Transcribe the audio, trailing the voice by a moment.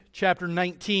chapter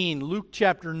 19. Luke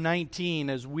chapter 19,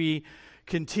 as we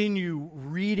continue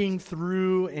reading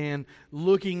through and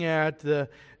looking at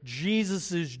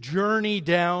Jesus' journey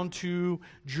down to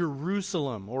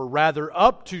Jerusalem, or rather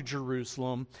up to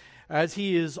Jerusalem, as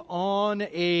he is on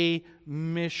a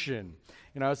mission.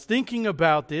 And I was thinking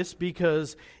about this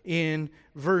because in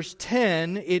verse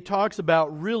 10, it talks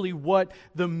about really what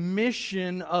the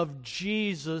mission of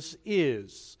Jesus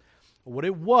is, what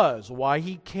it was, why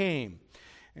he came.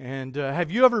 And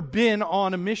have you ever been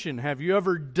on a mission? Have you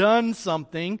ever done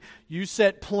something? You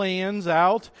set plans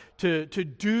out to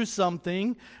do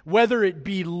something, whether it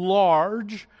be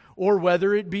large or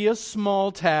whether it be a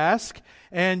small task,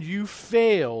 and you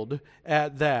failed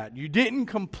at that. You didn't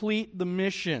complete the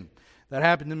mission. That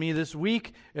happened to me this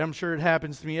week, and I'm sure it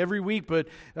happens to me every week, but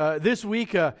this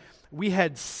week we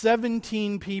had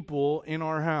 17 people in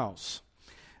our house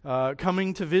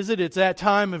coming to visit. It's that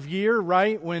time of year,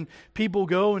 right, when people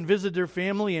go and visit their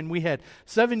family, and we had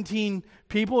 17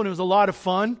 people, and it was a lot of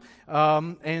fun,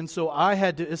 and so I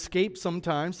had to escape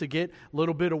sometimes to get a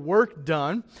little bit of work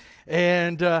done,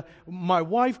 and my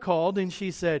wife called, and she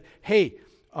said, hey,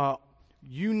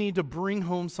 you need to bring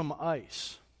home some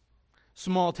ice.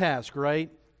 Small task, right?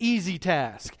 Easy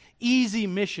task, easy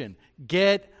mission,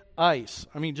 get ice.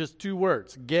 I mean, just 2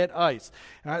 words, get ice.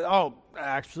 And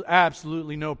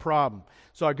absolutely no problem.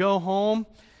 So I go home,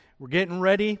 we're getting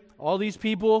ready, all these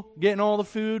people, getting all the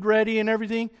food ready and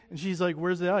everything, and she's like,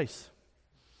 where's the ice?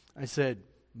 I said,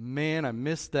 man, I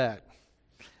missed that.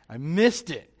 I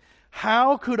missed it.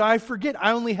 How could I forget?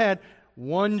 I only had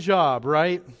one job,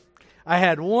 right? I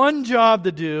had one job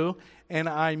to do, and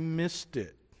I missed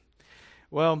it.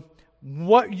 Well,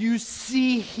 what you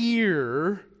see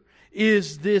here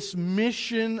is this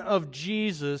mission of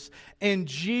Jesus, and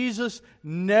Jesus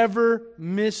never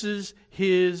misses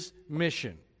his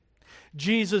mission.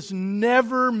 Jesus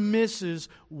never misses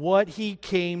what he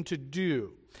came to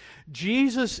do.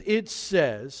 Jesus, it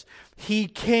says, he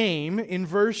came, in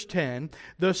verse 10,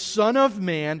 the Son of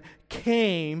Man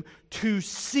came to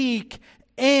seek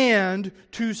and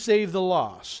to save the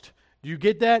lost. Do you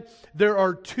get that? There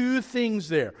are 2 things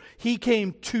there. He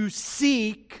came to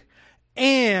seek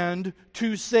and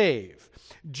to save.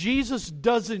 Jesus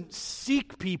doesn't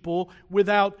seek people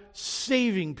without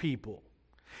saving people.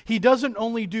 He doesn't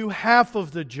only do half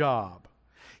of the job.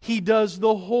 He does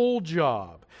the whole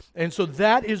job. And so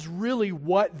that is really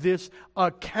what this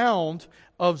account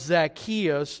of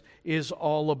Zacchaeus is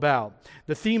all about.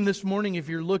 The theme this morning, if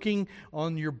you're looking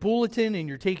on your bulletin and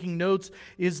you're taking notes,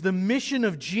 is the mission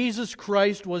of Jesus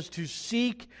Christ was to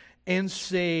seek and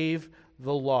save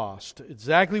the lost.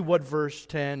 Exactly what verse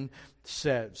 10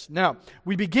 says. Now,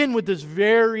 we begin with this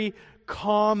very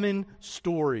common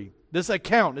story. This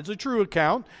account, it's a true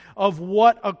account of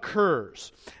what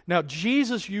occurs. Now,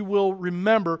 Jesus, you will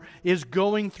remember, is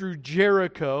going through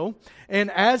Jericho.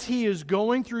 And as he is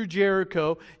going through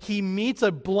Jericho, he meets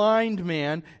a blind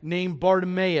man named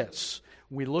Bartimaeus.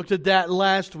 We looked at that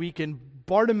last week, and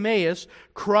Bartimaeus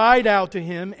cried out to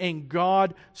him, and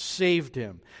God saved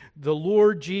him. The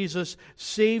Lord Jesus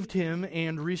saved him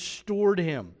and restored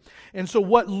him. And so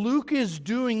what Luke is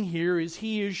doing here is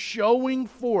he is showing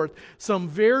forth some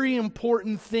very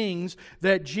important things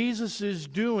that Jesus is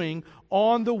doing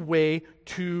on the way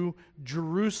to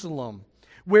Jerusalem,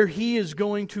 where he is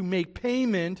going to make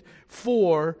payment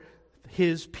for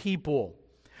his people.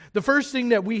 The first thing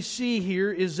that we see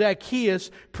here is Zacchaeus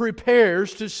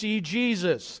prepares to see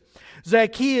Jesus.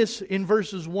 Zacchaeus, in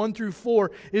verses 1 through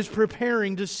 4, is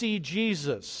preparing to see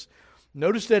Jesus.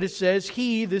 Notice that it says,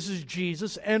 he, this is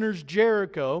Jesus, enters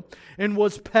Jericho and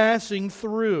was passing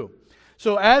through.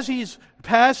 So as he's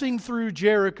passing through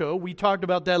Jericho, we talked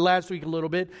about that last week a little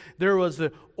bit, there was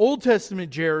the Old Testament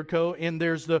Jericho and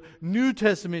there's the New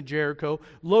Testament Jericho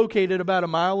located about 1.5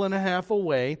 miles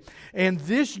away. And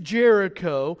this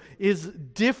Jericho is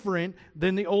different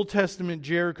than the Old Testament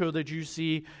Jericho that you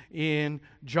see in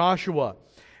Joshua.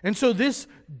 And so this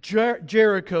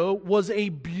Jericho was a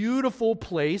beautiful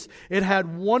place. It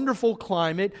had wonderful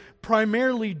climate,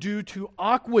 primarily due to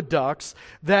aqueducts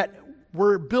that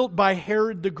were built by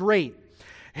Herod the Great.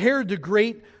 Herod the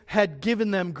Great had given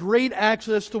them great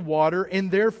access to water, and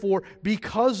therefore,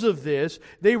 because of this,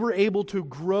 they were able to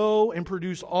grow and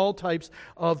produce all types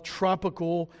of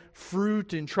tropical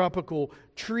fruit and tropical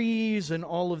trees and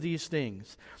all of these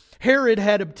things. Herod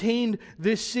had obtained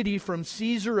this city from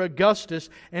Caesar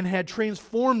Augustus and had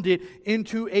transformed it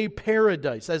into a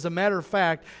paradise. As a matter of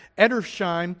fact,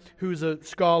 Edersheim, who's a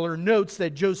scholar, notes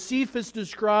that Josephus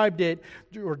described it,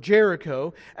 or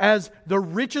Jericho, as the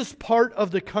richest part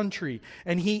of the country,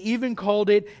 and he even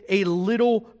called it a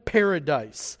little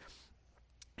paradise.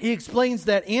 he explains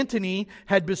that Antony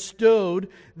had bestowed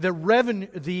the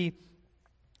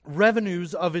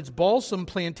revenues of its balsam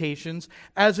plantations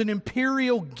as an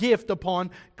imperial gift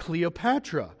upon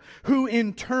Cleopatra, who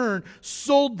in turn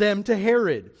sold them to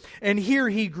Herod. And here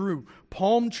he grew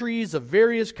palm trees of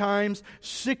various kinds,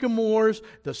 sycamores,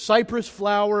 the cypress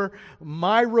flower,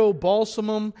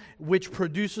 myrobalsamum, which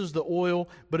produces the oil,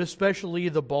 but especially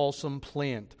the balsam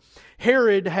plant.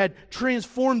 Herod had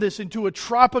transformed this into a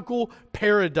tropical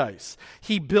paradise.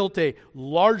 He built a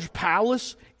large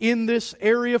palace in this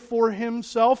area for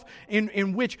himself,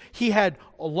 in which he had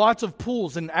lots of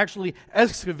pools, and actually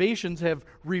excavations have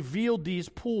revealed these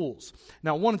pools.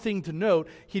 Now, one thing to note,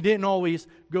 he didn't always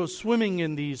go swimming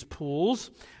in these pools.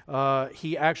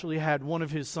 He actually had one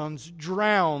of his sons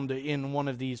drowned in one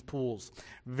of these pools.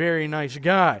 Very nice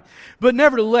guy. But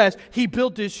nevertheless, he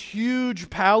built this huge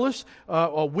palace,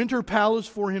 a winter palace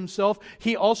for himself.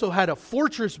 He also had a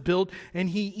fortress built, and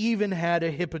he even had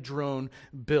a hippodrome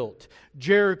built.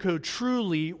 Jericho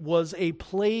truly was a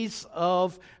place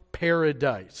of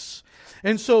paradise.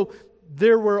 And so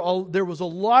there was a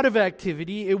lot of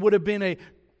activity. It would have been a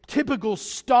typical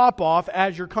stop off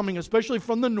as you're coming, especially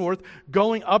from the north,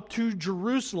 going up to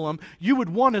Jerusalem. You would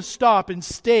want to stop and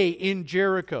stay in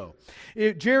Jericho.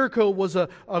 Jericho was a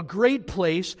great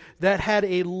place that had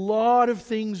a lot of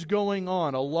things going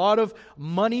on. A lot of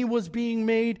money was being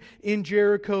made in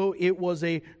Jericho. It was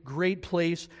a great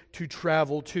place to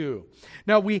travel to.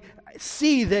 Now we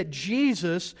see that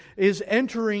Jesus is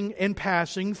entering and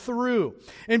passing through.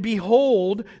 And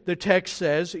behold, the text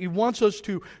says, he wants us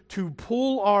to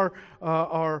pull our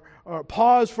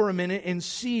pause for a minute and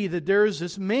see that there is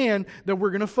this man that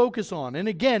we're going to focus on. And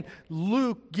again,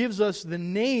 Luke gives us the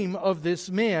name of this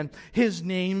man. His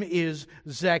name is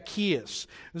Zacchaeus.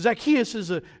 Zacchaeus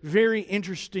is a very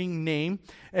interesting name,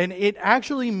 and it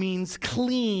actually means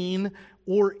clean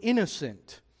or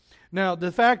innocent. Now,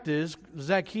 the fact is,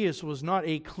 Zacchaeus was not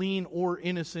a clean or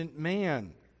innocent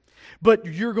man. But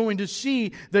you're going to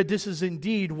see that this is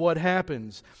indeed what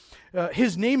happens.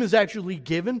 His name is actually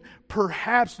given.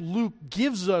 Perhaps Luke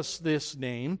gives us this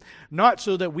name, not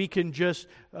so that we can just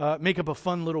make up a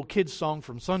fun little kids song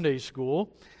from Sunday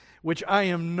school, which I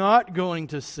am not going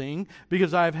to sing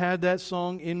because I've had that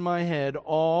song in my head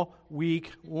all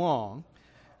week long.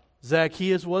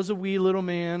 Zacchaeus was a wee little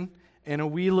man, and a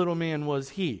wee little man was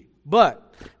he.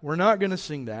 But we're not going to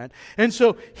sing that. And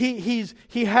so he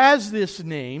has this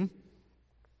name.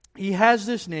 He has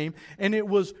this name, and it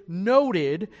was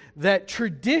noted that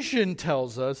tradition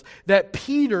tells us that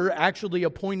Peter actually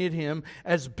appointed him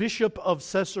as bishop of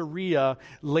Caesarea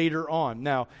later on.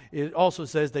 Now, it also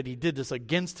says that he did this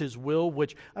against his will,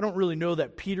 which I don't really know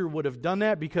that Peter would have done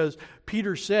that, because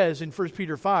Peter says in 1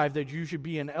 Peter 5 that you should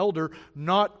be an elder,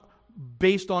 not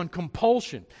based on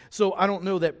compulsion. So I don't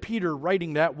know that Peter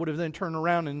writing that would have then turned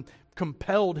around and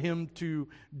compelled him to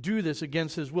do this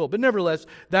against his will. But nevertheless,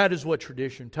 that is what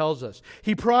tradition tells us.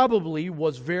 He probably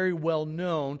was very well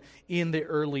known in the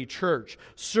early church,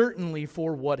 certainly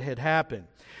for what had happened.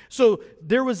 So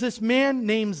there was this man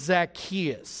named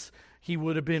Zacchaeus. He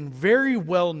would have been very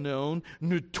well known,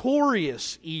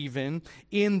 notorious even,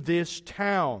 in this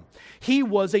town. He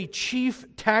was a chief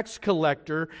tax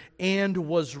collector and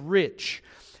was rich.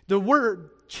 The word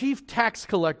chief tax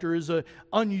collector is an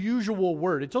unusual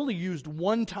word. It's only used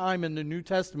one time in the New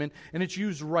Testament, and it's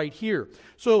used right here.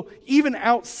 So even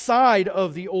outside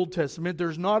of the Old Testament,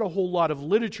 there's not a whole lot of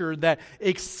literature that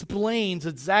explains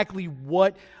exactly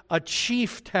what a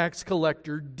chief tax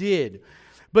collector did.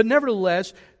 But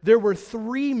nevertheless, there were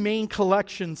three main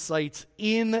collection sites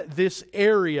in this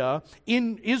area,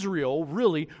 in Israel,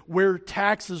 really, where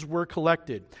taxes were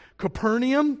collected.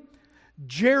 Capernaum,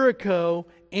 Jericho,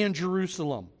 and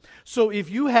Jerusalem. So if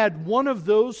you had one of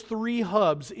those three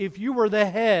hubs, if you were the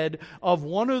head of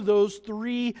one of those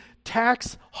three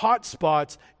tax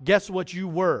hotspots, guess what you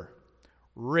were?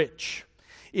 Rich.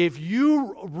 If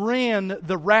you ran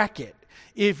the racket,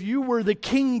 if you were the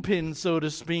kingpin, so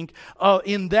to speak,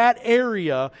 in that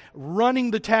area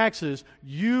running the taxes,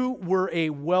 you were a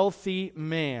wealthy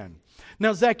man.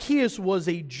 Now, Zacchaeus was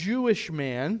a Jewish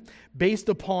man based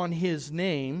upon his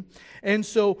name, and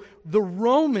so the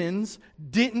Romans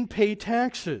didn't pay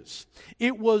taxes.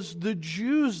 It was the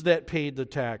Jews that paid the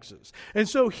taxes. And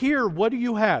so here, what do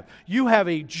you have? You have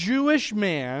a Jewish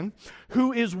man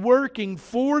who is working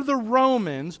for the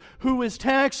Romans, who is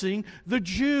taxing the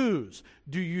Jews.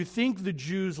 Do you think the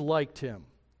Jews liked him?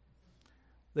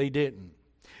 They didn't.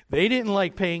 They didn't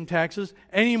like paying taxes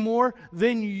any more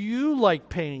than you like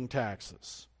paying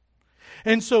taxes.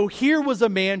 And so here was a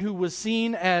man who was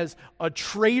seen as a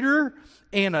traitor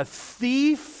and a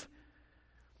thief,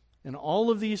 and all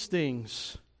of these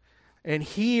things. And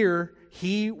here,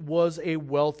 he was a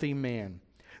wealthy man.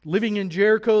 Living in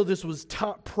Jericho, this was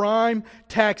prime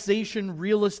taxation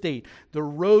real estate. The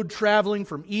road traveling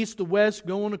from east to west,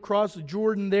 going across the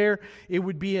Jordan there, it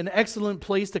would be an excellent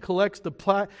place to collect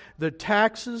the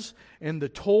taxes and the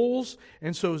tolls.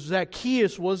 And so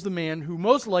Zacchaeus was the man who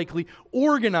most likely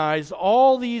organized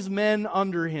all these men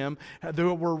under him.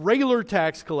 There were regular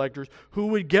tax collectors who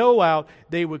would go out,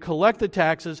 they would collect the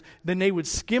taxes, then they would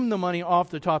skim the money off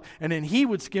the top, and then he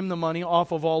would skim the money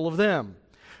off of all of them.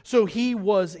 So he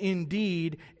was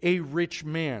indeed a rich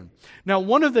man. Now,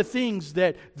 one of the things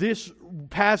that this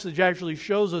passage actually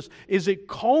shows us is it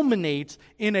culminates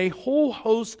in a whole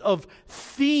host of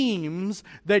themes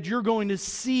that you're going to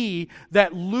see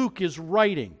that Luke is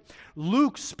writing.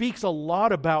 Luke speaks a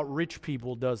lot about rich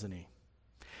people, doesn't he?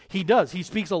 He does. He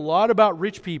speaks a lot about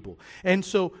rich people. And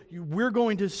so we're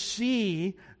going to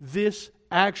see this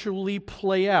actually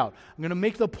play out. I'm going to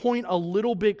make the point a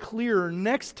little bit clearer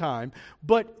next time,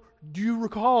 but do you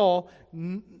recall,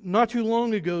 not too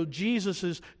long ago, Jesus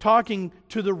is talking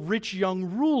to the rich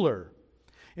young ruler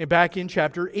back in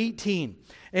chapter 18.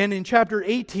 And in chapter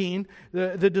 18,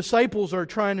 the disciples are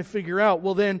trying to figure out,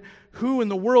 well then, who in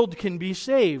the world can be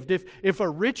saved? If a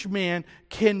rich man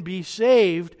can't be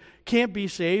saved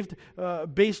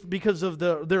because of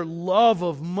their love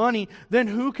of money, then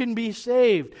who can be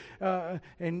saved?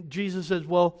 And Jesus says,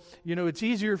 well, it's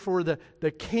easier for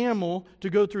the camel to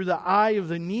go through the eye of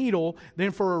the needle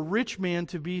than for a rich man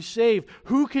to be saved.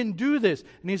 Who can do this?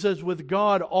 And he says, with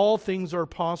God, all things are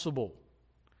possible.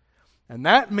 And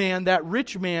that man, that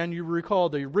rich man, you recall,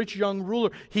 the rich young ruler,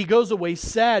 he goes away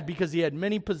sad because he had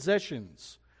many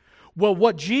possessions. Well,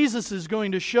 what Jesus is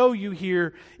going to show you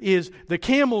here is the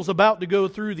camel's about to go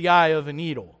through the eye of a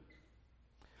needle.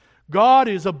 God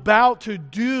is about to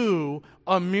do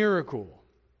a miracle.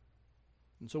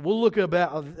 And so we'll look at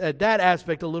that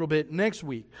aspect a little bit next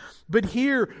week. But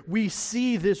here we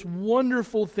see this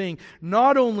wonderful thing.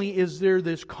 Not only is there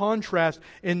this contrast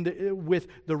with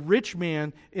the rich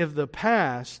man of the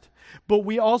past, but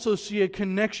we also see a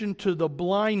connection to the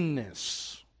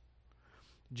blindness.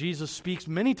 Jesus speaks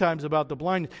many times about the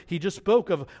blindness. He just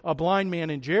spoke of a blind man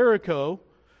in Jericho,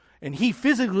 and he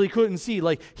physically couldn't see.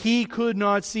 Like, he could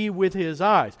not see with his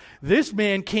eyes. This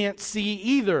man can't see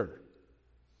either.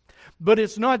 But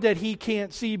it's not that he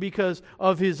can't see because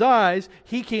of his eyes.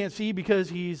 He can't see because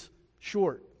he's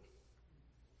short.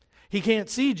 He can't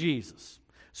see Jesus.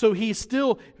 So he's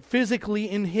still physically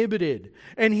inhibited.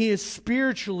 And he is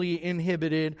spiritually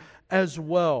inhibited as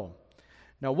well.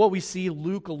 Now what we see,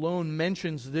 Luke alone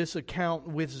mentions this account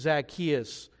with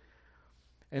Zacchaeus.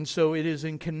 And so it is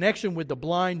in connection with the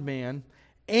blind man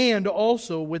and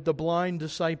also with the blind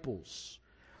disciples.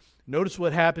 Notice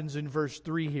what happens in verse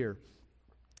 3 here.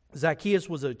 Zacchaeus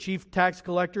was a chief tax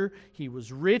collector. He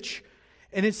was rich.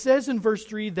 And it says in verse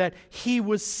 3 that he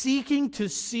was seeking to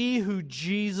see who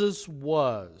Jesus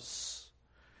was.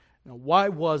 Now, why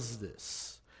was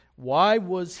this? Why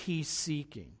was he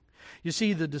seeking? You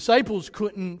see, the disciples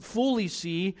couldn't fully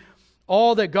see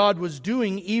all that God was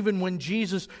doing even when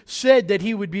Jesus said that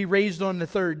he would be raised on the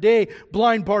third day.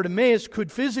 Blind Bartimaeus could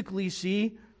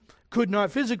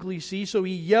not physically see, so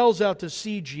he yells out to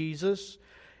see Jesus.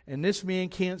 And this man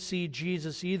can't see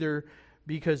Jesus either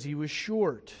because he was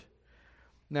short.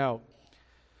 Now,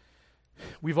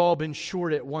 we've all been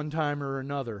short at one time or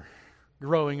another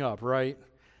growing up, right?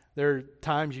 There are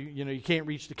times you can't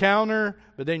reach the counter,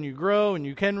 but then you grow and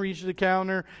you can reach the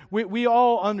counter. We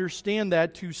all understand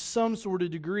that to some sort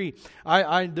of degree. There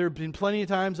have been plenty of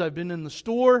times I've been in the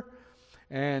store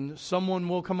and someone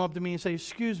will come up to me and say,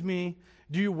 "Excuse me,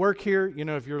 do you work here?"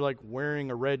 If you're like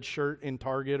wearing a red shirt in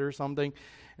Target or something.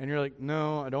 And you're like,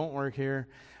 "No, I don't work here."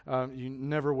 You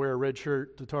never wear a red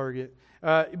shirt to Target.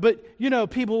 But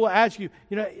people will ask you,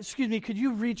 "Excuse me, could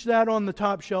you reach that on the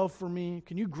top shelf for me?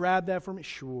 Can you grab that for me?"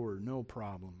 Sure, no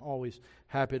problem. Always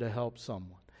happy to help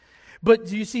someone. But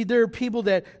do you see, there are people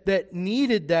that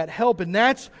needed that help. And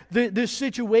that's the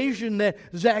situation that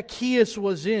Zacchaeus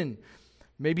was in.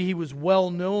 Maybe he was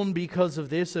well known because of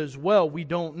this as well. We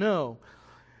don't know.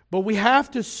 But we have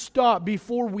to stop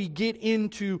before we get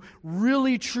into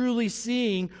really truly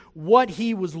seeing what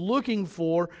he was looking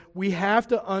for. We have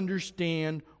to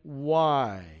understand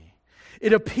why.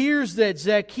 It appears that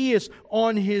Zacchaeus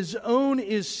on his own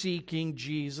is seeking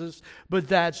Jesus, but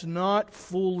that's not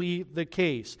fully the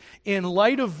case. In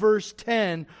light of verse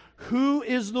 10, who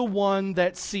is the one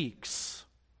that seeks?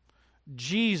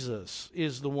 Jesus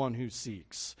is the one who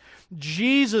seeks.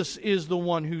 Jesus is the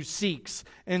one who seeks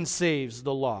and saves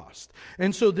the lost.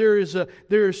 And so there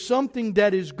is something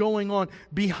that is going on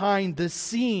behind the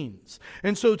scenes.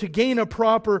 And so to gain a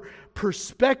proper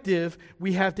perspective,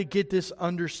 we have to get this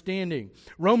understanding.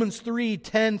 Romans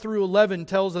 3:10 through 11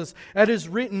 tells us, as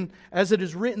it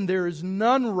is written, there is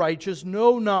none righteous,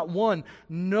 no, not one.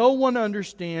 No one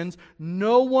understands,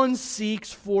 no one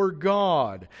seeks for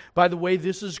God. By the way,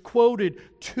 this is quoted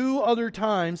 2 other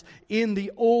times in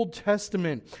the Old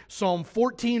Testament. Psalm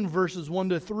 14 verses 1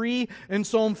 to 3 and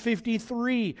Psalm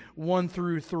 53 1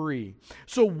 through 3.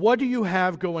 So what do you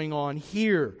have going on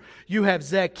here? You have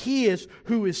Zacchaeus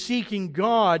who is seeking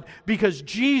God because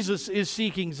Jesus is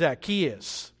seeking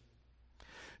Zacchaeus.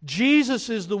 Jesus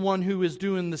is the one who is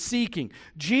doing the seeking.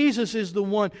 Jesus is the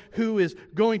one who is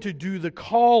going to do the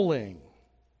calling.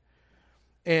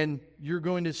 And you're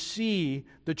going to see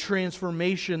the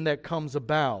transformation that comes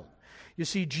about. You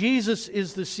see, Jesus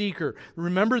is the seeker.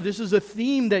 Remember, this is a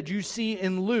theme that you see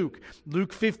in Luke.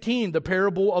 Luke 15, the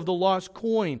parable of the lost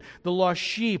coin, the lost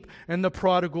sheep, and the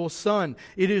prodigal son.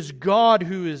 It is God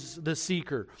who is the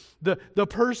seeker. The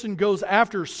person goes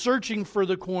after searching for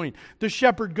the coin. The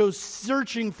shepherd goes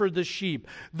searching for the sheep.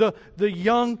 The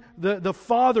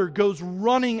father goes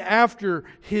running after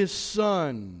his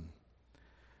son.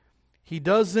 He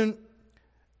doesn't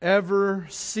ever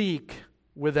seek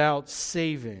without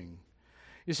saving.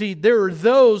 You see, there are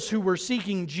those who were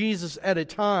seeking Jesus at a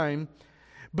time,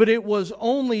 but it was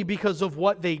only because of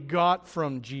what they got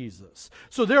from Jesus.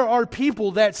 So there are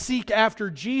people that seek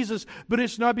after Jesus, but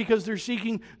it's not because they're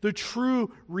seeking the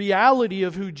true reality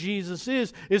of who Jesus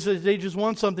is. It's that they just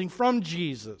want something from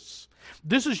Jesus.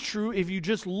 This is true if you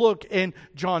just look in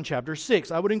John chapter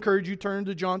 6. I would encourage you to turn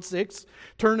to John 6.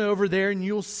 Turn over there and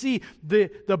you'll see the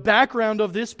background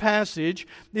of this passage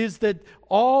is that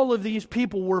all of these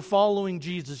people were following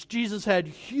Jesus. Jesus had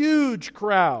huge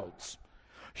crowds.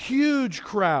 Huge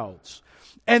crowds.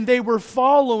 And they were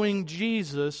following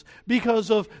Jesus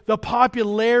because of the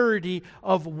popularity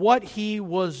of what He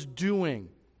was doing.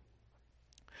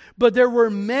 But there were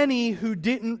many who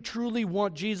didn't truly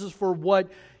want Jesus for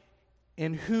what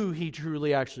and who He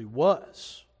truly actually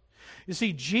was. You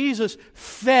see, Jesus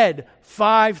fed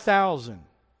 5,000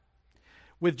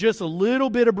 with just a little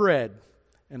bit of bread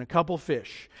and a couple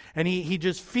fish. And he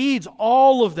just feeds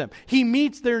all of them. He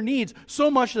meets their needs so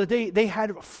much that they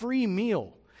had a free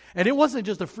meal. And it wasn't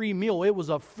just a free meal, it was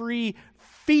a free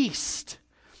feast.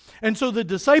 And so the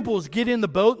disciples get in the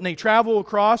boat and they travel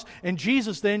across, and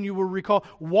Jesus then, you will recall,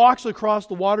 walks across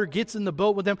the water, gets in the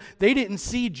boat with them. They didn't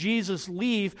see Jesus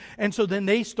leave, and so then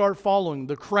they start following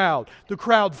the crowd. The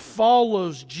crowd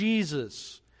follows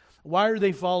Jesus. Why are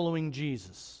they following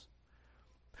Jesus?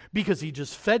 Because He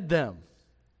just fed them.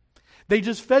 They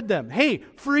just fed them. Hey,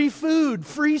 free food,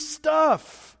 free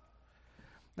stuff.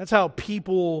 That's how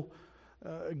people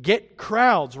get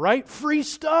crowds, right? Free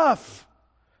stuff.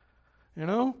 You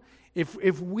know?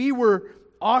 If we were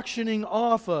auctioning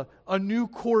off a new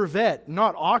Corvette,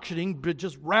 not auctioning, but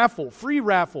just raffle, free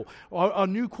raffle, a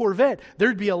new Corvette,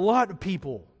 there'd be a lot of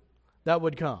people that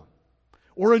would come.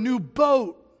 Or a new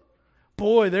boat.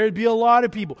 Boy, there'd be a lot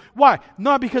of people. Why?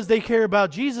 Not because they care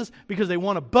about Jesus, because they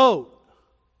want a boat.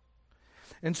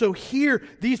 And so here,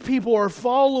 these people are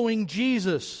following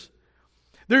Jesus.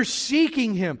 They're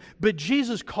seeking Him, but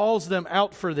Jesus calls them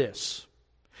out for this.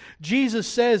 Jesus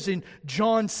says in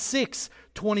John 6,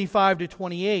 25 to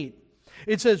 28,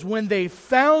 it says, when they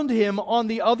found Him on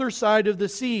the other side of the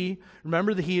sea,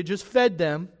 remember that He had just fed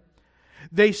them,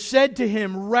 they said to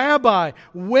Him, Rabbi,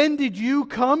 when did you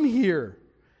come here?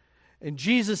 And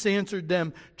Jesus answered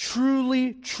them,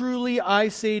 truly, truly, I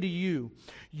say to you,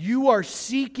 you are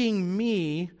seeking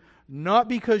Me, not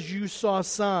because you saw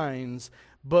signs,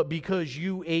 but because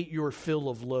you ate your fill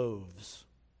of loaves.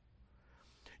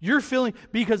 You're feeling,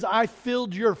 because I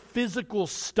filled your physical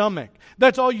stomach.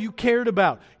 That's all you cared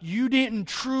about. You didn't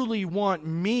truly want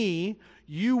Me.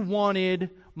 You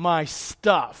wanted my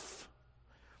stuff.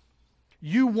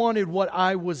 You wanted what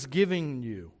I was giving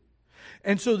you.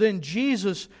 And so then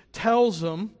Jesus tells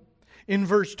them in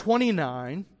verse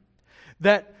 29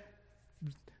 that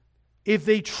if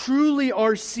they truly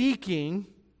are seeking,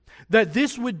 that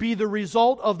this would be the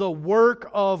result of the work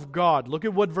of God. Look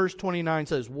at what verse 29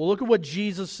 says. Well, look at what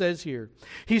Jesus says here.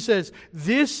 He says,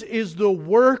 this is the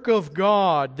work of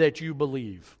God that you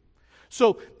believe.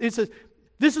 So it says,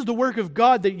 this is the work of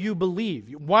God that you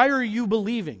believe. Why are you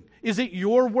believing? Is it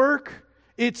your work?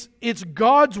 It's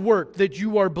God's work that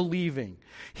you are believing.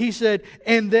 He said,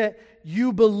 and that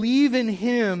you believe in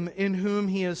Him in whom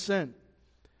He has sent.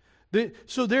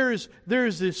 So there is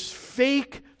this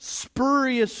fake,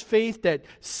 spurious faith that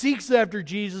seeks after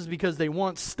Jesus because they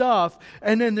want stuff,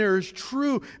 and then there is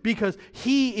true because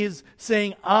He is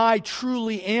saying, I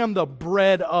truly am the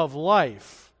bread of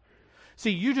life.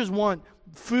 See, you just want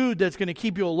food that's going to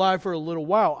keep you alive for a little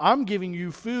while. I'm giving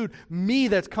you food, me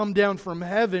that's come down from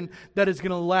heaven, that is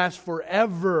going to last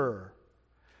forever.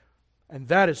 And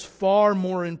that is far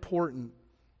more important.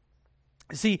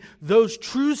 See, those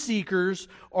true seekers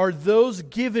are those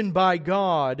given by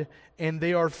God, and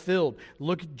they are filled.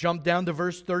 Jump down to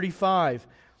verse 35.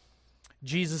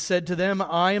 Jesus said to them,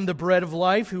 I am the bread of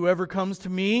life. Whoever comes to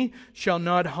me shall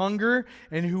not hunger,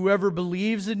 and whoever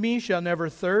believes in me shall never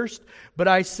thirst. But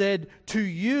I said to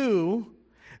you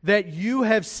that you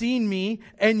have seen me,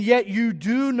 and yet you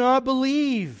do not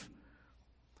believe.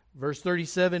 Verse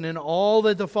 37, and all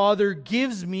that the Father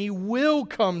gives me will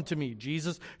come to me.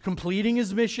 Jesus completing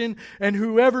His mission, and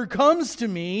whoever comes to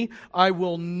me, I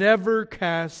will never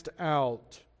cast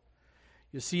out.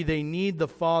 You see, they need the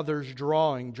Father's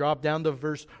drawing. Drop down to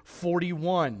verse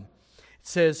 41. It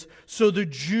says, so the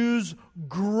Jews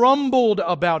grumbled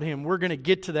about Him. We're going to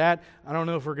get to that. I don't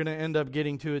know if we're going to end up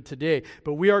getting to it today,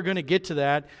 but we are going to get to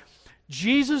that.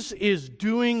 Jesus is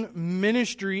doing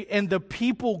ministry and the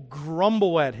people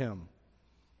grumble at Him.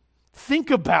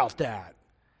 Think about that.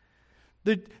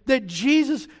 That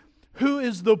Jesus, who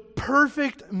is the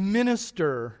perfect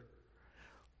minister,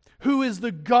 who is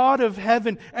the God of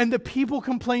heaven, and the people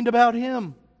complained about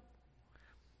Him.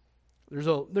 There's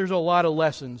a lot of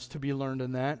lessons to be learned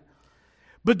in that.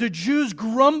 But the Jews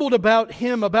grumbled about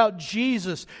Him, about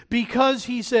Jesus, because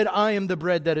He said, I am the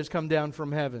bread that has come down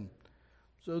from heaven.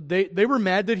 So they were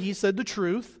mad that He said the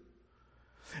truth.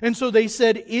 And so they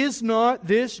said, is not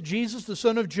this Jesus, the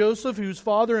son of Joseph, whose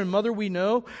father and mother we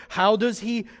know? How does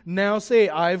He now say,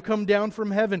 I have come down from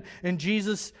heaven? And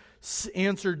Jesus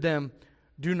answered them,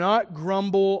 do not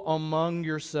grumble among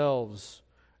yourselves.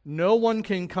 No one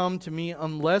can come to me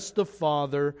unless the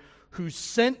Father who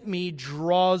sent me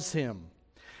draws him.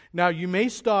 Now you may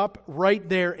stop right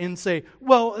there and say,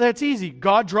 well, that's easy.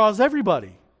 God draws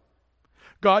everybody.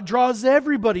 God draws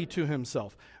everybody to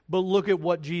Himself. But look at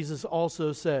what Jesus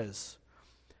also says.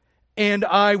 And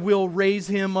I will raise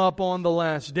him up on the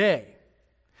last day.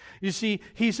 You see,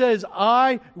 He says,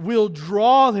 I will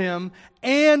draw him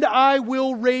and I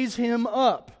will raise him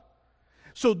up.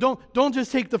 So don't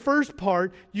just take the first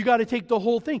part. You got to take the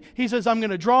whole thing. He says, I'm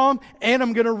going to draw him and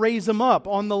I'm going to raise him up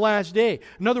on the last day.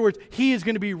 In other words, he is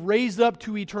going to be raised up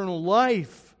to eternal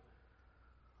life.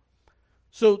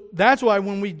 So that's why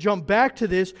when we jump back to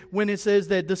this, when it says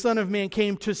that the Son of Man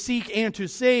came to seek and to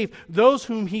save, those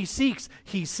whom He seeks,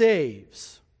 He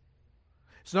saves.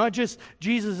 It's not just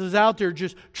Jesus is out there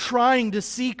just trying to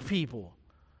seek people.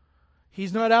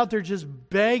 He's not out there just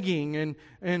begging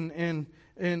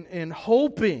and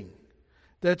hoping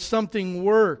that something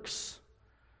works.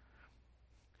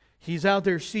 He's out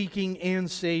there seeking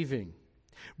and saving.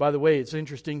 By the way, it's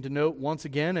interesting to note once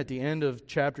again at the end of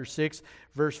chapter 6,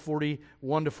 verse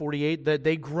 41 to 48, that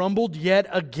they grumbled yet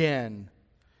again.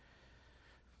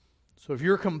 So if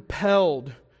you're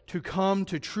compelled to come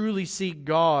to truly seek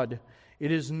God,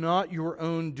 it is not your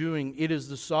own doing. It is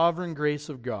the sovereign grace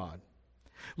of God.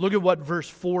 Look at what verse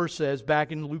 4 says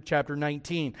back in Luke chapter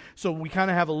 19. So we kind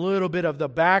of have a little bit of the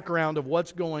background of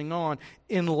what's going on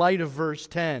in light of verse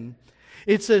 10.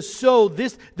 It says, so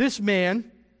this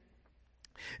man,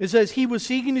 it says he was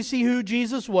seeking to see who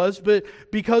Jesus was, but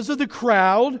because of the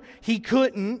crowd, he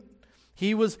couldn't.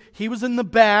 He was in the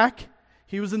back.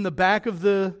 He was in the back of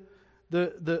the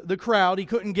crowd. He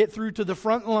couldn't get through to the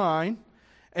front line.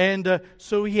 And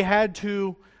so he had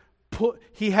to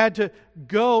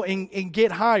go and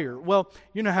get higher. Well,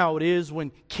 you know how it is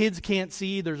when kids can't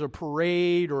see, there's a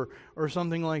parade or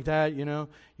something like that, you know.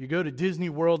 You go to Disney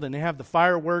World and they have the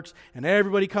fireworks and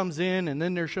everybody comes in and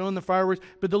then they're showing the fireworks,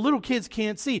 but the little kids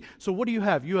can't see. So what do you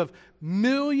have? You have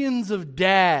millions of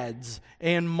dads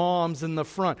and moms in the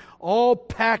front, all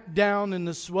packed down in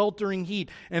the sweltering heat.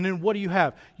 And then what do you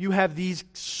have? You have these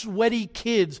sweaty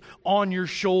kids on your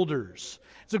shoulders.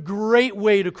 It's a great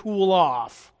way to cool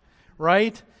off,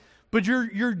 right? But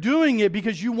you're doing it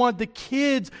because you want the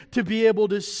kids to be able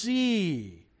to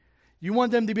see. You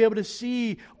want them to be able to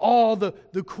see all the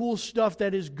cool stuff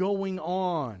that is going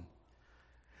on.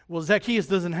 Well, Zacchaeus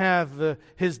doesn't have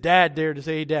his dad there to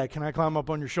say, hey, Dad, can I climb up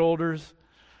on your shoulders?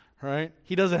 Right?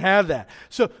 He doesn't have that.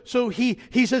 So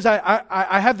he says,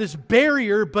 I have this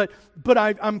barrier, but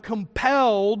I'm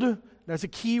compelled, that's a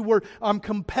key word, I'm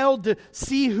compelled to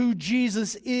see who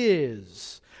Jesus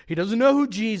is. He doesn't know who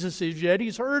Jesus is yet.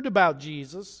 He's heard about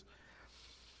Jesus.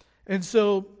 And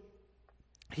so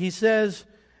he says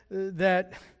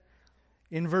that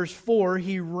in verse 4,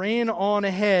 he ran on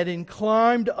ahead and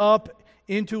climbed up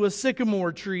into a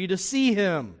sycamore tree to see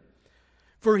him,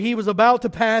 for he was about to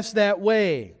pass that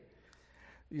way.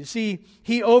 You see,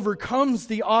 he overcomes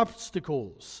the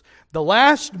obstacles. The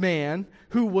last man,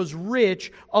 who was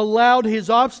rich, allowed his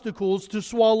obstacles to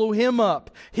swallow him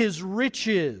up, his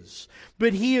riches.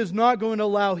 But he is not going to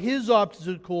allow his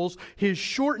obstacles, his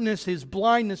shortness, his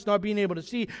blindness, not being able to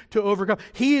see, to overcome.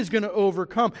 He is going to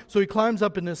overcome. So he climbs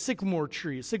up in a sycamore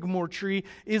tree. A sycamore tree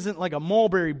isn't like a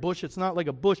mulberry bush. It's not like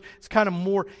a bush. It's kind of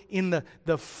more in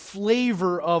the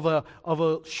flavor of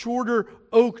a shorter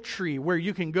oak tree, where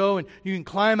you can go and you can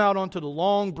climb out onto the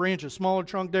long branch, a smaller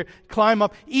trunk there, climb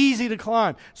up, easy to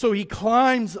climb. So he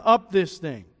climbs up this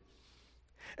thing.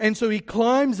 And so he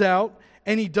climbs out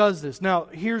and he does this. Now,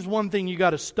 here's one thing you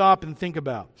got to stop and think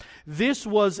about. This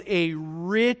was a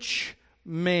rich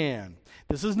man.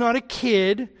 This is not a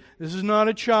kid. This is not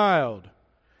a child.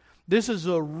 This is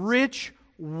a rich,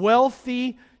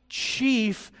 wealthy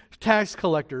chief tax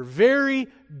collector. Very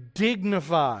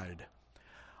dignified.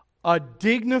 A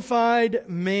dignified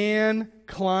man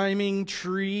climbing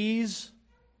trees.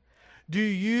 Do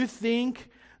you think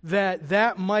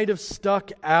that might have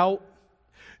stuck out?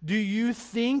 Do you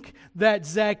think that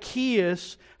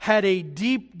Zacchaeus had a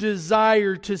deep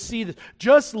desire to see this?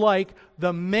 Just like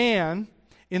the man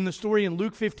in the story in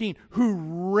Luke 15 who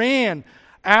ran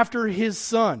after his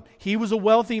son. He was a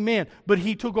wealthy man, but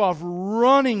he took off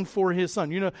running for his son.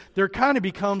 You know, there kind of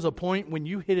becomes a point when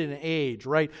you hit an age,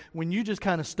 right? When you just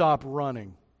kind of stop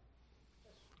running,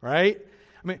 right?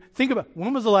 I mean, think about,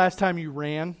 when was the last time you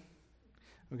ran?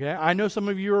 Okay, I know some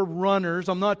of you are runners.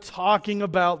 I'm not talking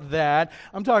about that.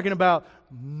 I'm talking about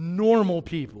normal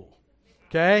people.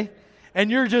 Okay? And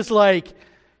you're like,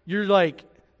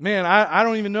 man, I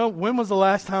don't even know. When was the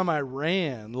last time I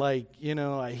ran? Like, you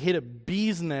know, I hit a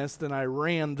bee's nest and I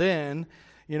ran then.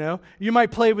 You know, you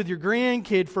might play with your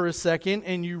grandkid for a second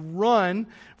and you run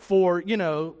for,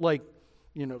 to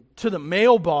the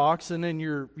mailbox and then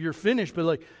you're finished. But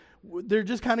like, there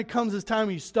just kind of comes this time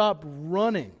you stop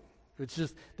running. It's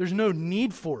just, there's no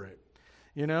need for it,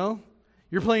 you know?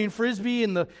 You're playing Frisbee,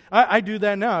 and I do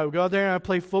that now. I go out there and I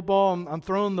play football. I'm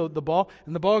throwing the ball,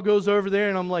 and the ball goes over there,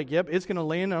 and I'm like, yep, it's going to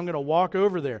land, and I'm going to walk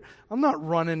over there. I'm not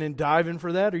running and diving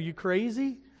for that. Are you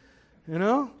crazy? You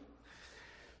know?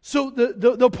 So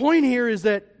the point here is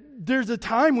that there's a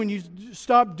time when you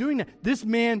stop doing that. This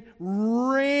man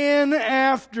ran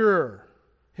after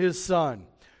his son,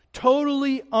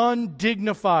 totally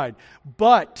undignified,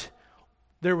 but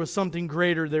there was something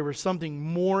greater. There was something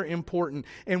more important.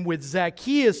 And with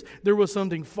Zacchaeus, there was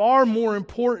something far more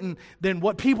important than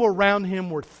what people around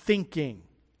him were thinking.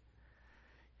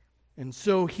 And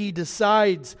so he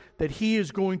decides that he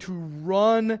is going to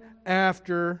run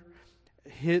after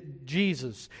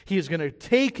Jesus. He is going to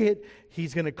take it.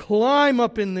 He's going to climb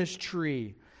up in this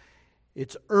tree.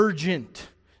 It's urgent.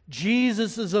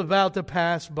 Jesus is about to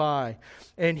pass by.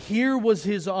 And here was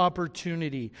his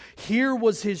opportunity. Here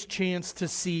was his chance to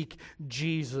seek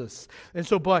Jesus. And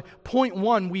so by point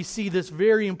one, we see this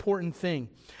very important thing.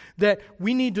 That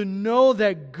we need to know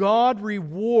that God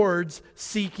rewards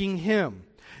seeking Him.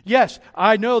 Yes,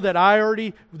 I know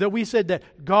that we said that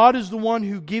God is the one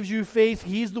who gives you faith.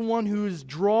 He's the one who is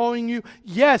drawing you.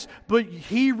 Yes, but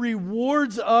He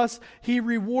rewards us. He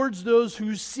rewards those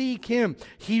who seek Him.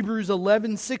 Hebrews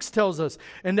 11:6 tells us,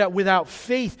 and that without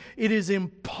faith it is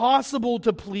impossible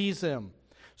to please Him.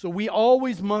 So we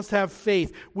always must have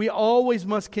faith. We always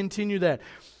must continue that.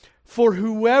 For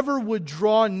whoever would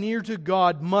draw near to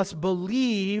God must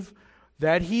believe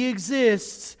that He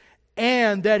exists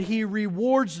and that He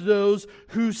rewards those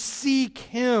who seek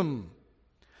Him.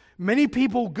 Many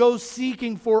people go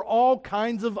seeking for all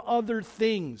kinds of other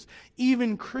things.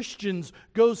 Even Christians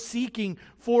go seeking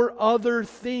for other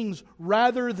things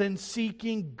rather than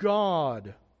seeking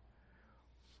God.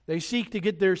 They seek to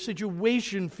get their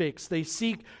situation fixed. They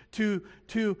seek to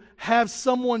have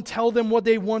someone tell them what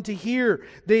they want to hear.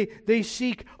 They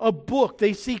seek a book.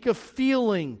 They seek a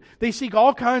feeling. They seek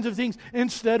all kinds of things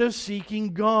instead of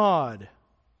seeking God.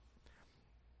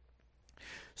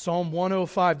 Psalm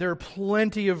 105. There are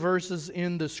plenty of verses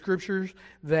in the Scriptures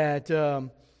that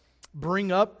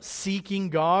bring up seeking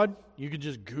God. You could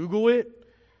just Google it.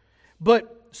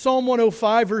 But Psalm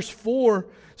 105 verse 4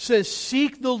 says,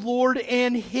 seek the Lord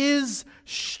and His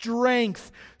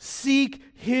strength. Seek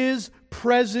His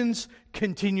presence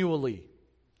continually.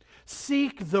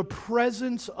 Seek the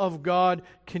presence of God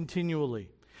continually.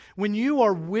 When you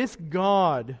are with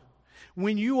God,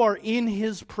 when you are in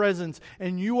His presence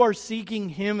and you are seeking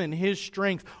Him and His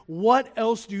strength, what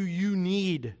else do you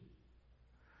need?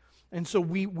 And so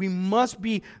we must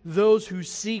be those who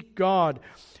seek God.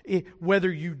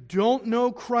 Whether you don't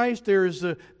know Christ, there's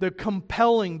the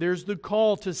compelling, there's the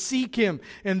call to seek Him.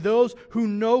 And those who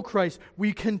know Christ,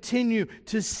 we continue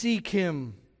to seek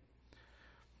Him.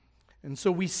 And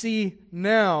so we see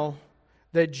now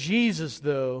that Jesus,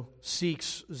 though,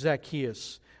 seeks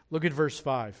Zacchaeus. Look at verse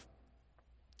 5.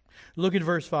 Look at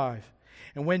verse 5.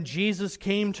 And when Jesus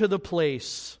came to the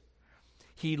place,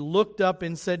 He looked up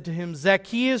and said to him,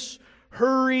 Zacchaeus,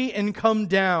 hurry and come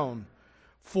down,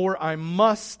 for I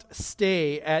must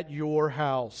stay at your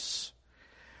house.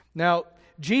 Now,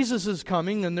 Jesus is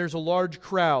coming and there's a large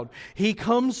crowd. He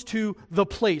comes to the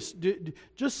place.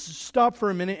 Just stop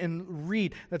for a minute and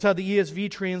read. That's how the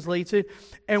ESV translates it.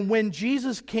 And when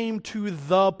Jesus came to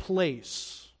the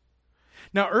place.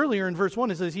 Now, earlier in verse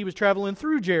 1 it says He was traveling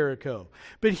through Jericho.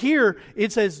 But here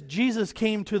it says Jesus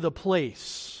came to the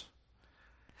place.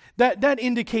 That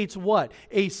indicates what?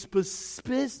 A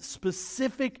specific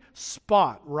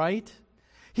spot, right?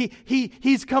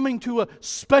 He's coming to a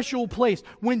special place.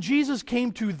 When Jesus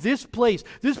came to this place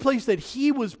that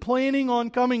He was planning on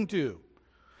coming to,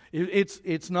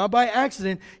 it's not by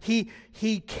accident. He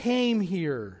came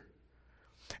here.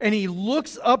 And He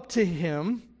looks up to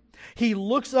Him. He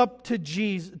looks up to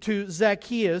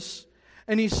Zacchaeus,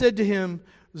 and He said to him,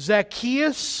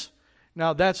 Zacchaeus.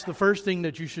 Now, that's the first thing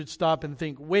that you should stop and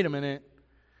think, wait a minute.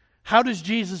 How does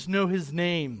Jesus know his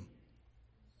name?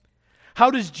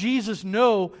 How does Jesus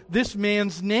know this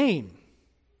man's name?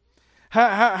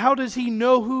 How does He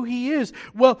know who he is?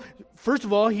 Well, first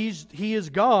of all, he is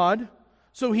God,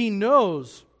 so He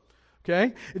knows.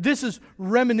 Okay? This is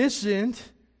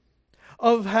reminiscent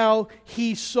of how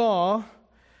He saw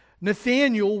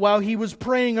Nathanael while he was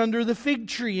praying under the fig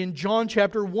tree in John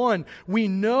chapter 1. We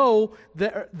know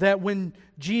that when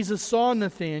Jesus saw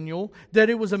Nathanael, that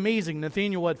it was amazing.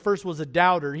 Nathanael at first was a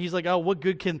doubter. He's like, oh, what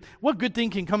good thing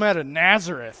can come out of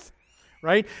Nazareth?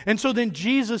 Right? And so then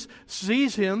Jesus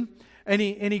sees him and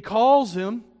he calls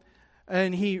him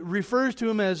and He refers to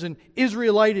him as an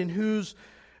Israelite in whose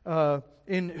mouth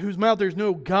there's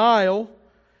no guile.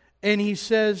 And He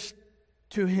says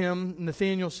to him,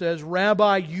 Nathanael says,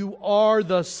 Rabbi, you are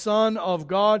the Son of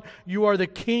God. You are the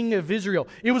King of Israel.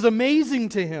 It was amazing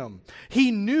to him.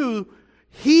 He knew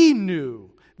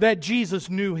that Jesus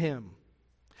knew him.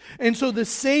 And so the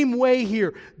same way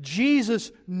here,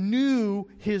 Jesus knew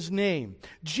his name.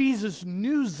 Jesus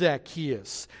knew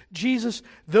Zacchaeus. Jesus,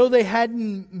 though they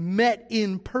hadn't met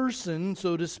in person,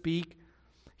 so to speak,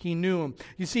 He knew him.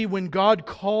 You see, when God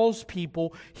calls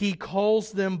people, He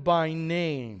calls them by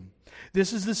name.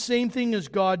 This is the same thing as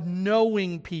God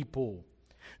knowing people.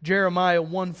 Jeremiah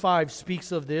 1:5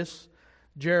 speaks of this.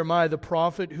 Jeremiah the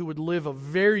prophet, who would live a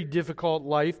very difficult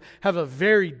life, have a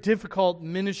very difficult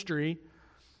ministry,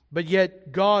 but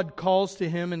yet God calls to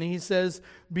him and He says,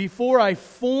 before I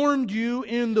formed you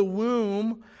in the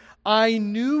womb, I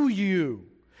knew you.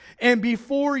 And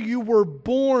before you were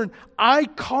born, I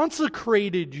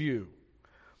consecrated you.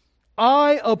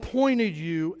 I appointed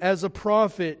you as a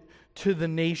prophet to the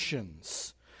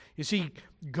nations. You see,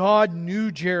 God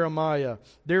knew Jeremiah.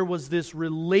 There was this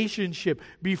relationship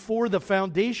before the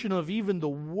foundation of even the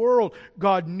world.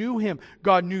 God knew him.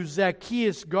 God knew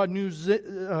Zacchaeus. God knew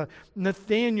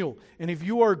Nathanael. And if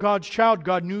you are God's child,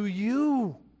 God knew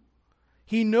you.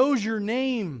 He knows your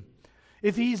name.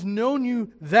 If He's known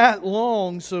you that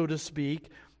long, so to speak,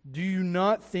 do you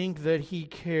not think that He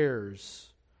cares?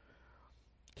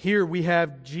 Here we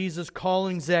have Jesus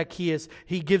calling Zacchaeus.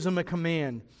 He gives him a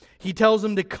command. He tells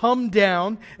him to come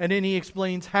down, and then He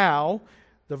explains how.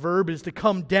 The verb is to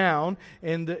come down,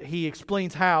 and He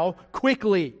explains how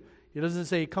quickly. He doesn't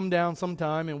say, come down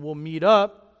sometime and we'll meet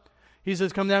up. He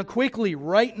says, come down quickly,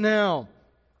 right now.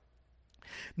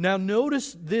 Now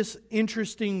notice this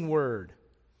interesting word.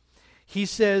 He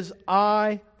says,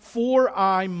 for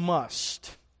I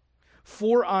must.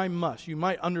 For I must. You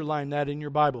might underline that in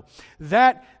your Bible.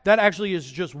 That actually is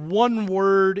just one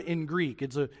word in Greek.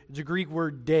 It's a Greek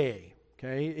word "de."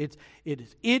 Okay, it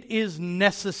is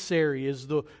necessary is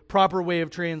the proper way of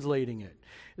translating it.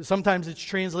 Sometimes it's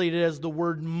translated as the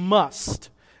word "must"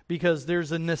 because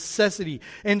there's a necessity.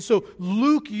 And so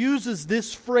Luke uses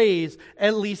this phrase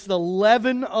at least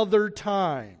 11 other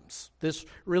times. times, this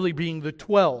really being the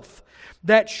 12th.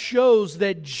 That shows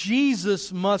that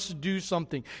Jesus must do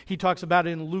something. He talks about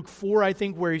it in Luke 4, I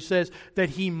think, where he says that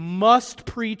he must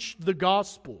preach the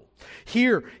gospel.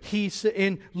 Here,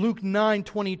 in Luke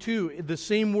 9:22, the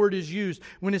same word is used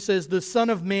when it says the Son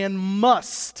of Man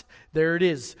must. There it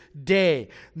is, day.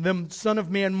 The Son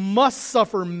of Man must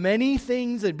suffer many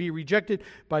things and be rejected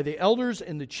by the elders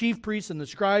and the chief priests and the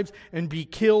scribes and be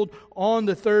killed on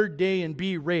the third day and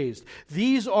be raised.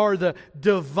 These are the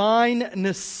divine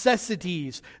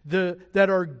necessities that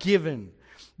are given.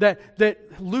 That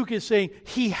Luke is saying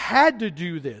he had to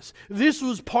do this. This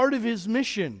was part of his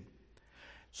mission.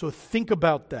 So think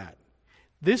about that.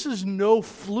 This is no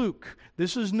fluke.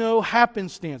 This is no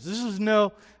happenstance. This is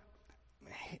no...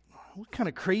 What kind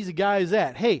of crazy guy is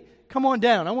that? Hey, come on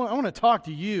down. I want to talk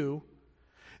to you.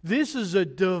 This is a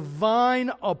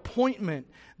divine appointment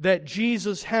that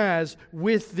Jesus has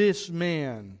with this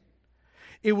man.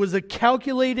 It was a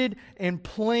calculated and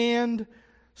planned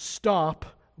stop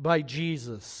by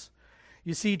Jesus.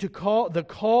 You see, the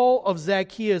call of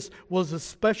Zacchaeus was a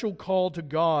special call to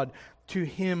God, to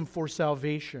him for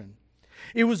salvation.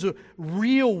 It was a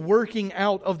real working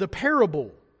out of the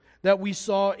parable that we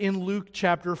saw in Luke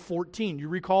chapter 14. You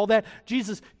recall that?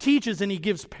 Jesus teaches and he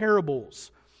gives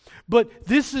parables. But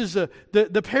this is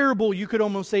the parable, you could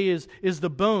almost say, is the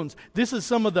bones. This is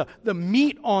some of the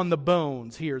meat on the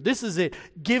bones here. This is it,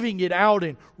 giving it out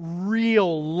in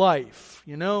real life.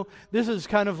 You know? This is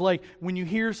kind of like when you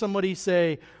hear somebody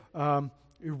say, you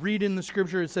read in the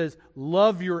scripture, it says,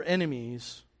 love your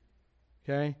enemies.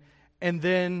 Okay? And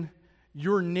then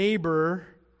your neighbor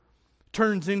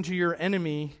turns into your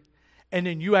enemy, and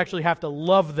then you actually have to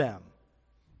love them.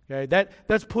 Okay,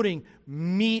 that's putting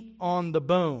meat on the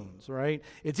bones, right?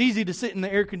 It's easy to sit in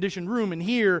the air-conditioned room and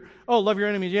hear, oh, love your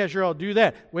enemies, yeah, sure, I'll do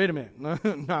that. Wait a minute. No,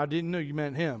 I didn't know you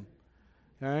meant him.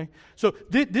 Okay? So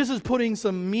this is putting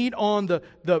some meat on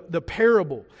the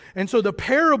parable. And so the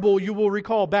parable, you will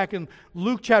recall back in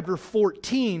Luke chapter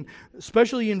 14,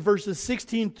 especially in verses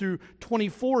 16 through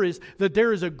 24, is that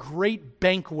there is a great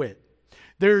banquet.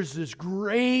 There's this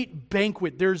great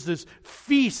banquet. There's this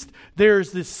feast.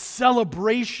 There's this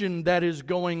celebration that is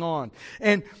going on.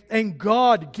 And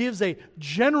God gives a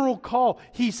general call.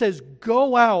 He says,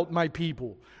 go out, my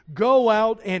people. Go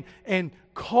out and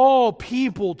call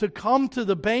people to come to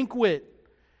the banquet.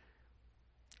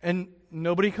 And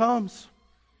nobody comes.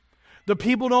 The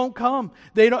people don't come.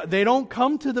 They don't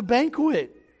come to the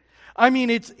banquet. I mean,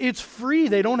 it's free.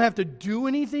 They don't have to do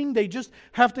anything. They just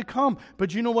have to come.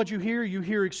 But you know what you hear? You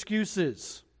hear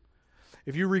excuses.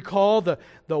 If you recall, the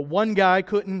one guy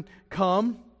couldn't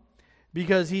come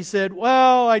because he said,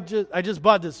 well, I just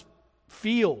bought this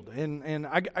field and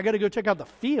I got to go check out the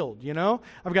field, you know?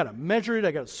 I've got to measure it.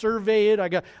 I got to survey it. I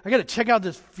got to check out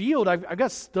this field. I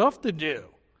got stuff to do.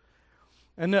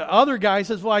 And the other guy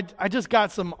says, well, I just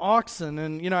got some oxen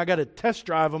and, I got to test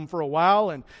drive them for a while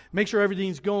and make sure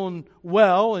everything's going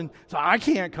well, and so I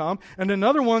can't come. And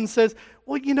another one says,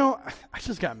 well, I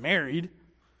just got married.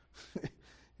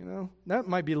 That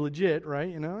might be legit,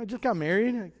 right? I just got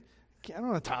married. I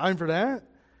don't have time for that.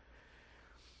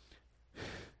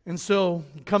 And so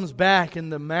he comes back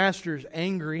and the master's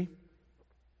angry.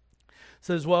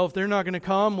 Says, well, if they're not going to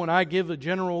come when I give a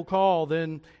general call,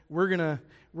 then we're going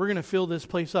to fill this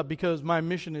place up because my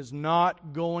mission is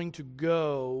not going to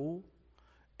go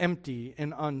empty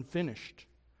and unfinished.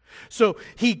 So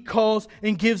he calls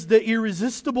and gives the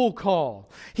irresistible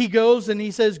call. He goes and he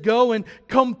says, go and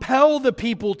compel the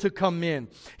people to come in.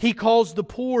 He calls the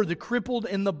poor, the crippled,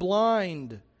 and the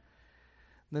blind.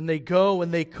 Then they go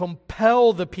and they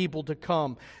compel the people to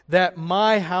come, that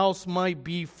my house might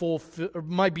be full.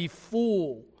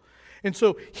 And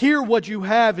so here what you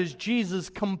have is Jesus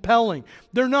compelling.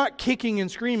 They're not kicking and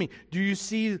screaming. Do you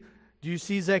see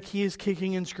Zacchaeus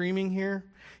kicking and screaming here?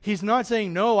 He's not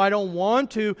saying, no, I don't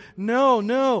want to.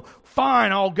 No,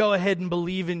 fine, I'll go ahead and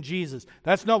believe in Jesus.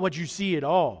 That's not what you see at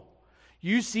all.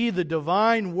 You see the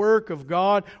divine work of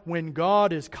God when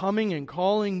God is coming and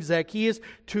calling Zacchaeus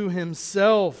to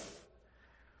himself.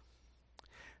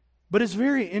 But it's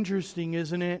very interesting,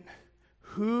 isn't it?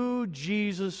 Who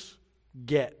Jesus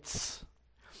gets.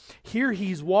 Here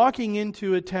he's walking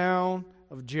into a town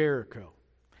of Jericho.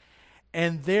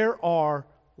 And there are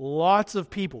lots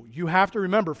of people. You have to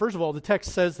remember, first of all, the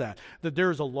text says that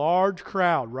there's a large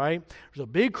crowd, right? There's a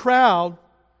big crowd.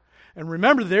 And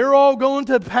remember, they're all going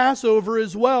to Passover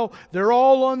as well. They're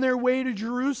all on their way to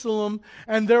Jerusalem.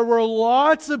 And there were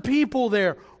lots of people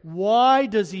there. Why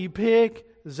does he pick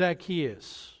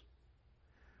Zacchaeus?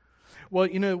 Well,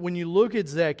 when you look at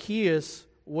Zacchaeus,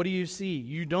 what do you see?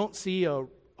 You don't see a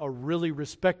really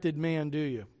respected man, do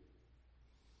you?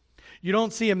 You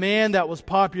don't see a man that was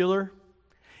popular.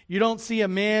 You don't see a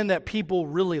man that people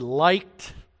really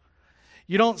liked.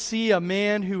 You don't see a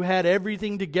man who had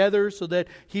everything together so that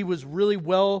he was really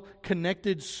well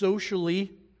connected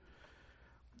socially.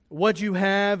 What you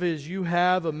have is you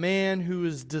have a man who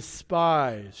is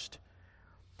despised.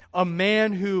 A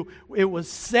man who it was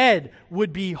said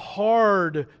would be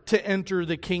hard to enter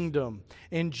the kingdom.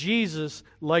 And Jesus,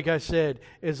 like I said,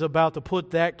 is about to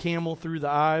put that camel through the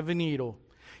eye of a needle.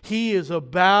 He is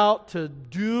about to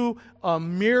do a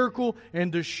miracle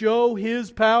and to show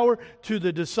His power to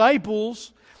the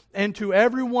disciples and to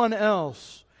everyone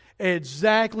else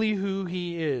exactly who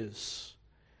He is.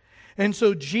 And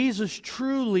so Jesus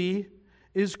truly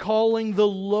is calling the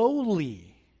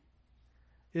lowly,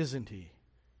 isn't He?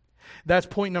 That's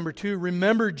point number 2.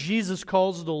 Remember, Jesus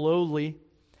calls the lowly.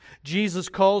 Jesus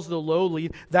calls the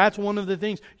lowly. That's one of the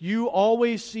things you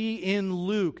always see in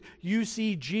Luke. You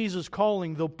see Jesus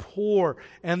calling the poor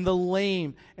and the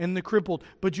lame and the crippled.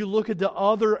 But you look at the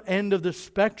other end of the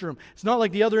spectrum. It's not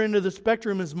like the other end of the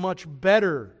spectrum is much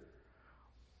better.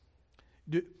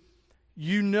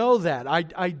 You know that.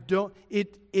 I don't.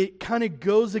 It kind of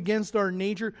goes against our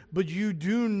nature, but you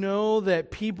do know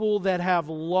that people that have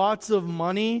lots of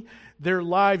money, their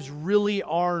lives really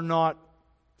are not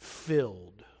filled.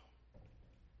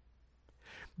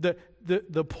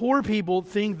 The poor people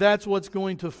think that's what's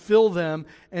going to fill them,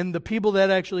 and the people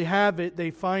that actually have it, they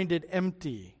find it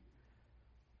empty.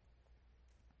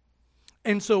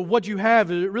 And so what you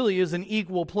have, it really is an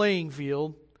equal playing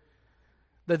field,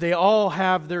 that they all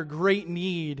have their great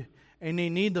need, and they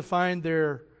need to find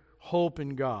their hope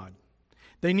in God.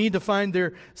 They need to find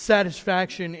their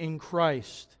satisfaction in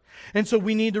Christ. And so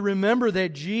we need to remember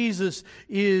that Jesus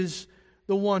is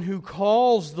the one who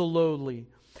calls the lowly.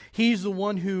 He's the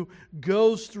one who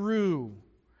goes through.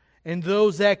 And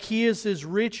though Zacchaeus is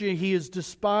rich, he is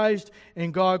despised,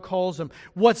 and God calls him.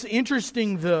 What's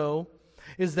interesting, though,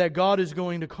 is that God is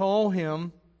going to call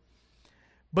him,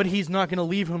 but He's not going to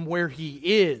leave him where he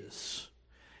is.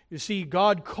 You see,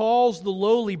 God calls the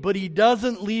lowly, but He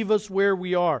doesn't leave us where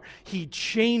we are. He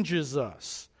changes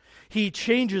us. He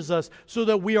changes us so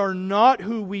that we are not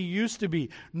who we used to be.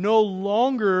 No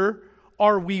longer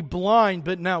are we blind,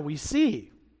 but now we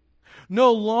see.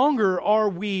 No longer are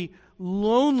we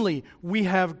lonely. We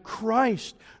have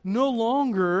Christ. No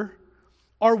longer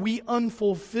are we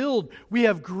unfulfilled. We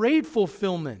have great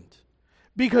fulfillment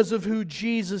because of who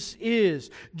Jesus is.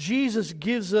 Jesus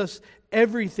gives us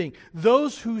everything.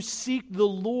 Those who seek the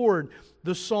Lord,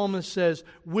 the psalmist says,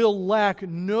 will lack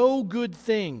no good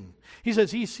thing. He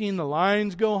says he's seen the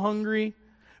lions go hungry,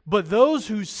 but those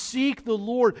who seek the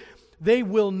Lord, they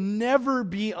will never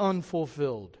be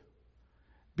unfulfilled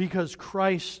because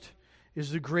Christ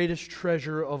is the greatest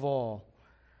treasure of all.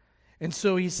 And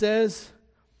so he says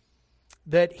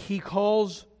that He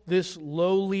calls this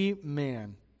lowly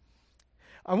man.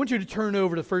 I want you to turn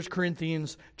over to 1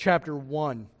 Corinthians chapter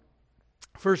 1.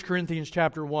 1 Corinthians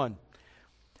chapter 1.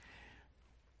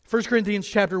 1 Corinthians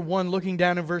chapter 1, looking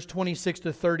down in verse 26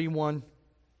 to 31,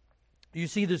 you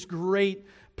see this great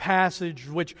passage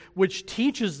which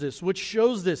teaches this, which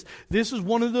shows this. This is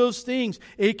one of those things.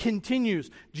 It continues.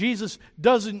 Jesus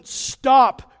doesn't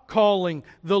stop calling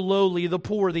the lowly, the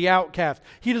poor, the outcast.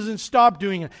 He doesn't stop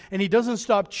doing it, and He doesn't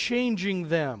stop changing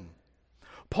them.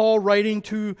 Paul writing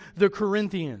to the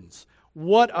Corinthians,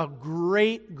 what a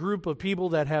great group of people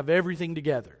that have everything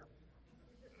together.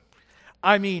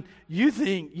 I mean, you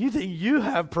think you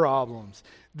have problems.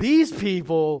 These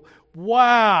people,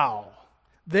 wow,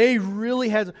 they really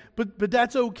have, but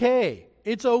that's okay.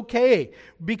 It's okay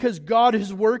because God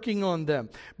is working on them.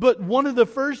 But one of the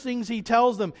first things He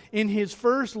tells them in His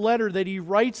first letter that He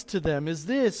writes to them is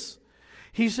this.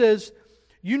 He says,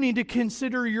 you need to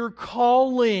consider your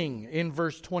calling in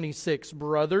verse 26,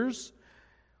 brothers.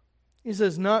 He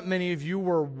says, not many of you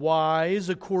were wise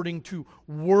according to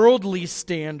worldly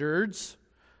standards.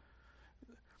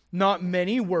 Not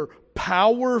many were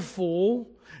powerful.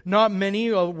 Not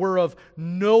many were of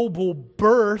noble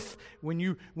birth. When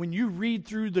you read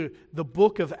through the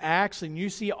book of Acts and you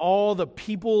see all the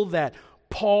people that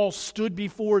Paul stood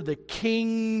before, the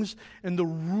kings and the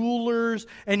rulers,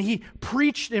 and he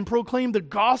preached and proclaimed the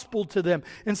gospel to them.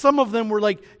 And some of them were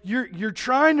like, you're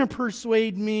trying to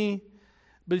persuade me,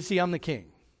 but you see, I'm the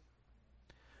king.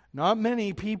 Not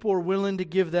many people are willing to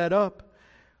give that up.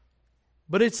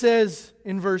 But it says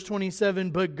in verse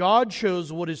 27, but God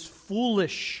chose what is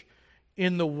foolish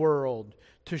in the world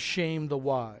to shame the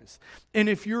wise. And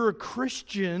if you're a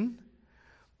Christian,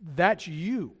 that's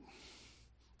you.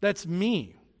 That's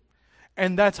me.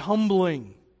 And that's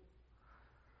humbling.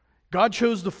 God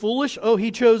chose the foolish. Oh,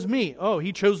 He chose me. Oh,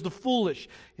 He chose the foolish.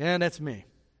 Yeah, that's me.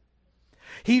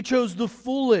 He chose the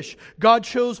foolish. God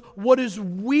chose what is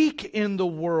weak in the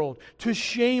world to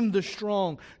shame the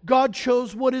strong. God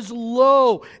chose what is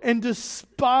low and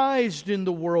despised in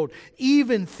the world,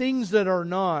 even things that are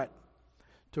not,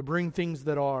 to bring things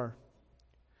that are.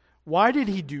 Why did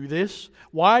He do this?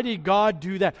 Why did God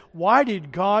do that? Why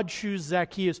did God choose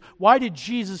Zacchaeus? Why did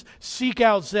Jesus seek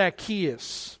out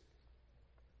Zacchaeus?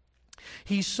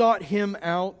 He sought him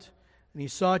out, and He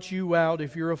sought you out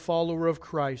if you're a follower of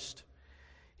Christ.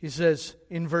 He says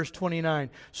in verse 29,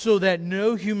 so that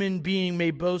no human being may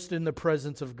boast in the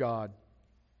presence of God.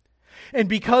 And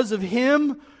because of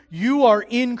Him, you are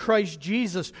in Christ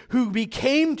Jesus, who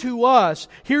became to us.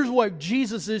 Here's what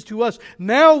Jesus is to us.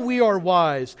 Now we are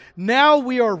wise. Now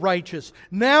we are righteous.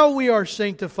 Now we are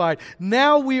sanctified.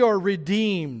 Now we are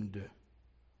redeemed.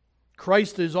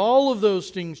 Christ is all of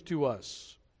those things to us.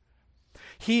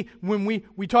 When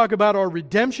we talk about our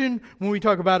redemption, when we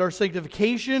talk about our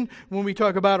sanctification, when we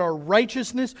talk about our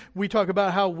righteousness, we talk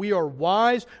about how we are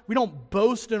wise. We don't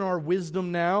boast in our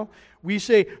wisdom now. We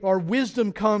say our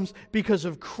wisdom comes because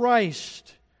of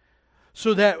Christ,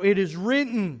 so that it is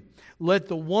written, let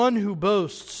the one who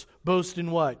boasts, boast in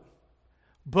what?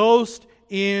 Boast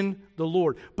in the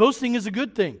Lord. Boasting is a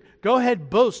good thing. Go ahead,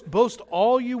 boast. Boast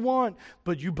all you want,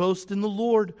 but you boast in the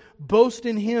Lord. Boast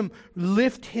in Him.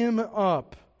 Lift Him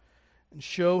up and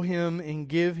show Him and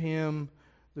give Him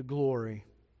the glory.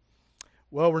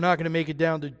 Well, we're not going to make it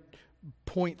down to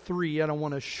point 3. I don't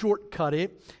want to shortcut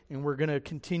it, and we're going to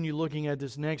continue looking at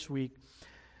this next week.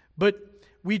 But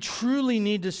we truly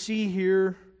need to see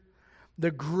here the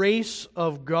grace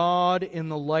of God in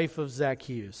the life of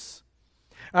Zacchaeus.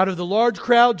 Out of the large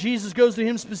crowd, Jesus goes to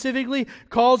him specifically,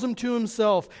 calls him to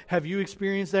Himself. Have you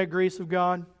experienced that grace of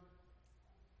God?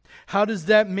 How does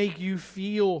that make you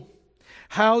feel?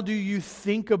 How do you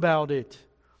think about it?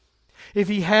 If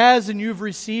He has and you've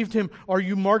received Him, are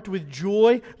you marked with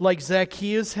joy like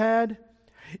Zacchaeus had?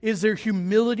 Is there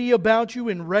humility about you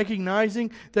in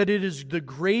recognizing that it is the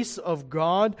grace of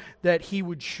God that He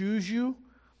would choose you?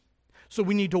 So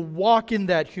we need to walk in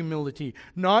that humility,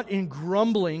 not in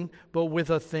grumbling, but with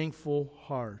a thankful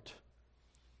heart.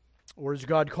 Or is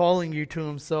God calling you to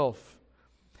Himself?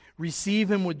 Receive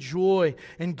Him with joy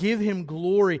and give Him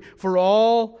glory, for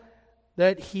all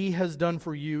that He has done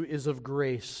for you is of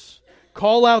grace.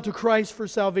 Call out to Christ for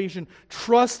salvation.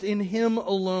 Trust in Him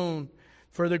alone,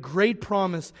 for the great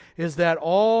promise is that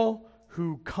all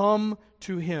who come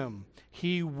to Him,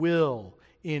 He will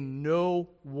in no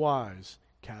wise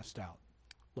cast out.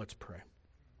 Let's pray.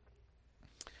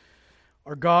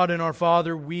 Our God and our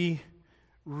Father, we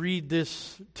read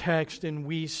this text and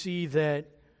we see that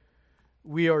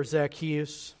we are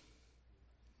Zacchaeus.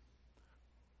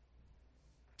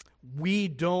 We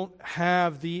don't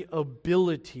have the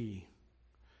ability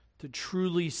to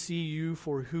truly see You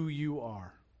for who You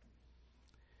are.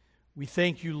 We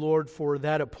thank You, Lord, for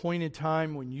that appointed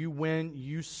time when You went,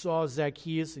 You saw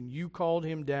Zacchaeus and You called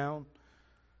him down.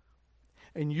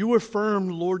 And You affirmed,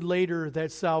 Lord, later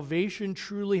that salvation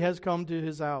truly has come to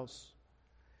his house.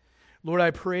 Lord,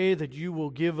 I pray that You will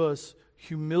give us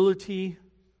humility.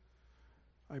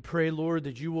 I pray, Lord,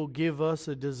 that You will give us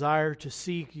a desire to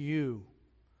seek You.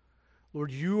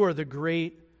 Lord, You are the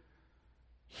great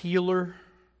healer.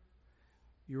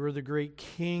 You are the great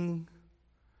King.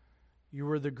 You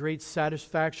are the great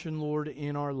satisfaction, Lord,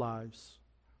 in our lives.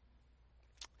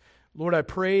 Lord, I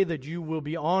pray that You will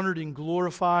be honored and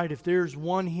glorified. If there's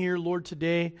one here, Lord,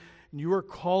 today, and You are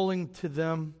calling to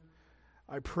them,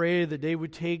 I pray that they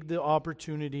would take the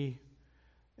opportunity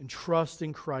and trust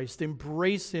in Christ.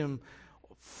 Embrace Him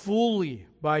fully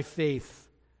by faith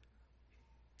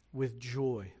with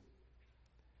joy.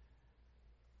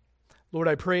 Lord,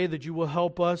 I pray that You will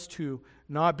help us to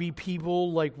not be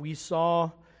people like we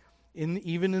saw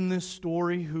even in this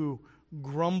story who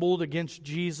grumbled against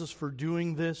Jesus for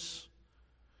doing this,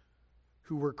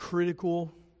 who were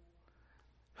critical.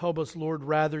 Help us, Lord,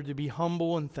 rather to be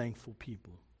humble and thankful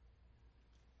people.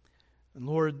 And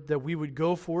Lord, that we would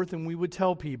go forth and we would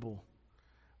tell people,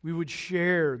 we would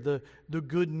share the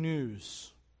good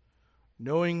news,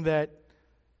 knowing that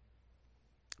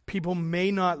people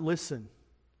may not listen.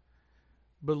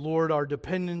 But Lord, our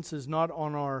dependence is not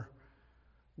on our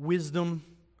wisdom,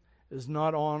 is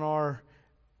not on our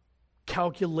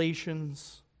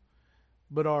calculations,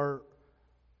 but our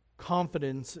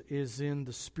confidence is in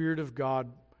the Spirit of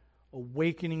God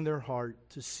awakening their heart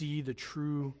to see the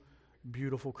true,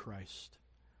 beautiful Christ.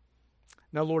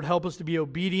 Now, Lord, help us to be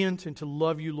obedient and to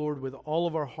love You, Lord, with all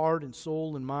of our heart and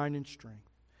soul and mind and strength.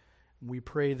 And we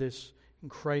pray this in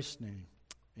Christ's name.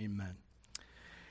 Amen.